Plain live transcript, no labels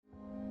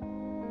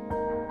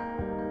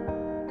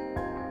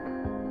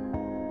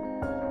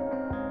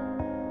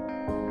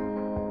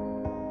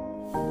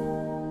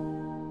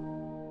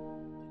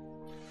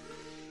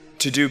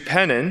to do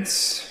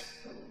penance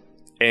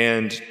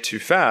and to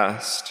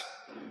fast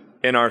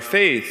in our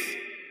faith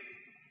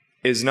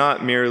is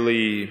not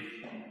merely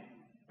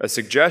a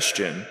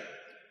suggestion.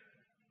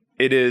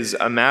 It is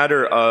a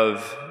matter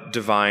of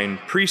divine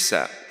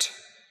precept.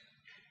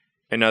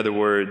 In other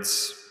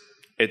words,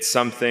 it's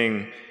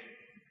something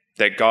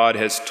that God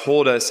has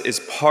told us is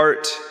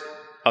part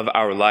of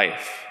our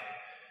life.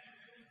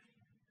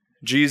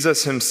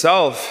 Jesus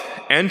himself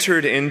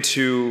entered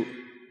into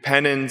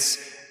penance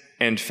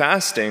and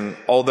fasting,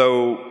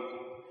 although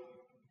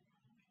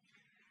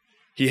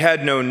he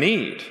had no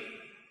need.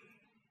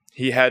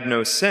 He had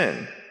no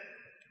sin.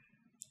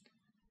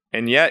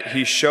 And yet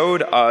he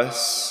showed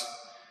us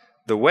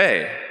the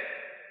way.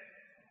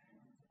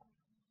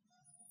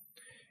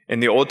 In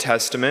the Old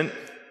Testament,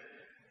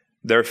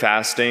 their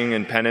fasting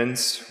and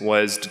penance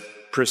was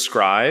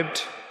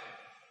prescribed,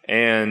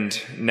 and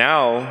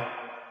now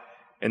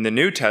in the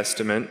New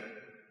Testament,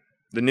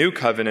 the New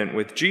Covenant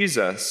with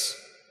Jesus,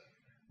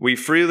 we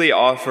freely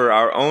offer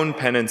our own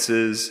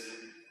penances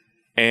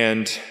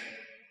and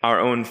our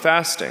own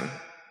fasting,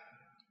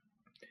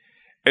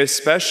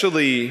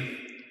 especially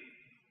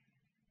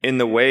in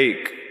the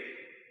wake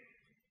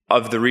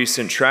of the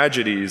recent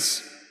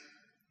tragedies.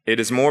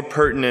 It is more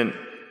pertinent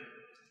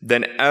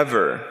than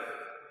ever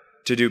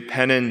to do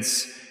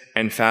penance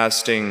and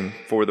fasting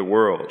for the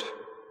world.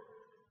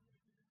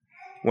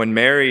 When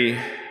Mary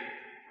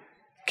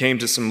came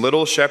to some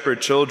little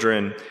shepherd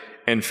children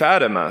in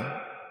Fatima,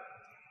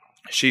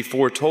 she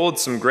foretold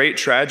some great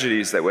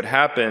tragedies that would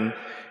happen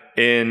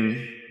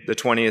in the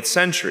 20th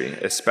century,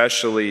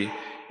 especially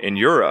in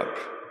Europe.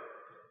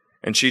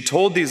 And she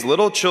told these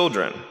little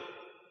children,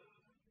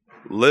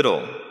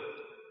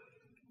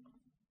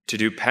 to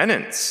do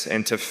penance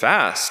and to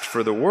fast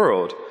for the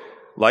world.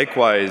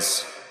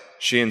 Likewise,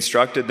 she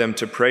instructed them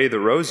to pray the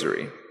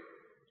rosary,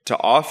 to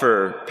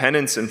offer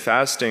penance and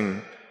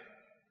fasting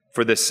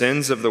for the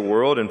sins of the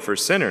world and for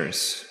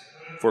sinners,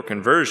 for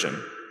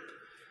conversion.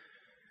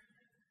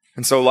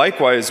 And so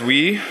likewise,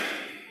 we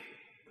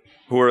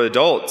who are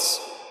adults,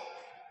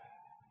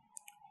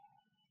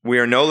 we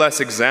are no less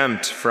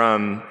exempt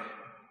from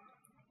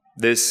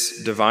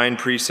this divine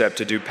precept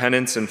to do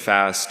penance and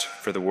fast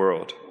for the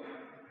world.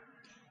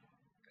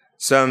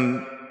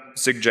 Some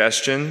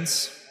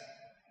suggestions: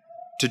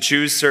 to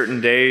choose certain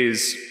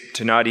days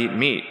to not eat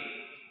meat.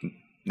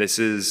 This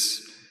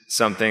is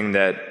something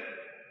that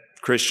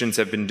Christians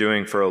have been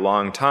doing for a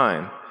long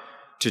time.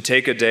 To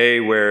take a day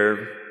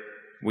where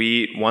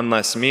we eat one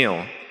less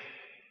meal.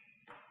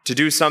 To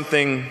do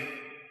something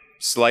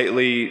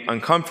slightly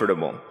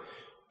uncomfortable.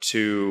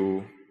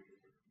 To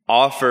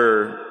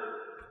offer,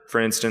 for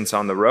instance,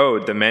 on the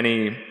road, the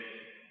many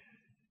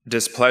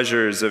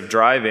displeasures of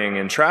driving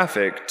and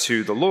traffic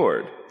to the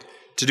Lord.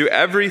 To do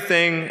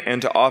everything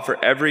and to offer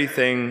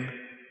everything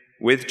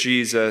with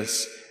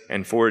Jesus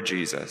and for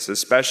Jesus,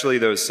 especially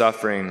those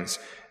sufferings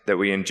that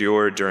we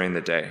endure during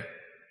the day.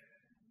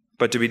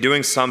 But to be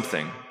doing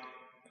something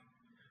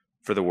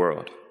for the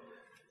world.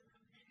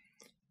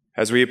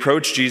 As we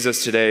approach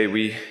Jesus today,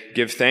 we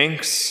give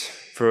thanks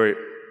for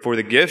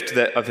the gift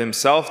of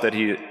himself that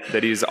he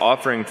is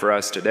offering for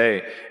us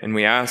today, and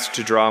we ask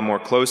to draw more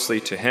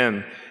closely to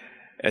him,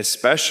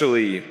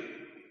 especially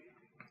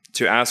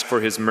to ask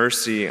for his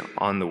mercy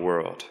on the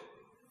world.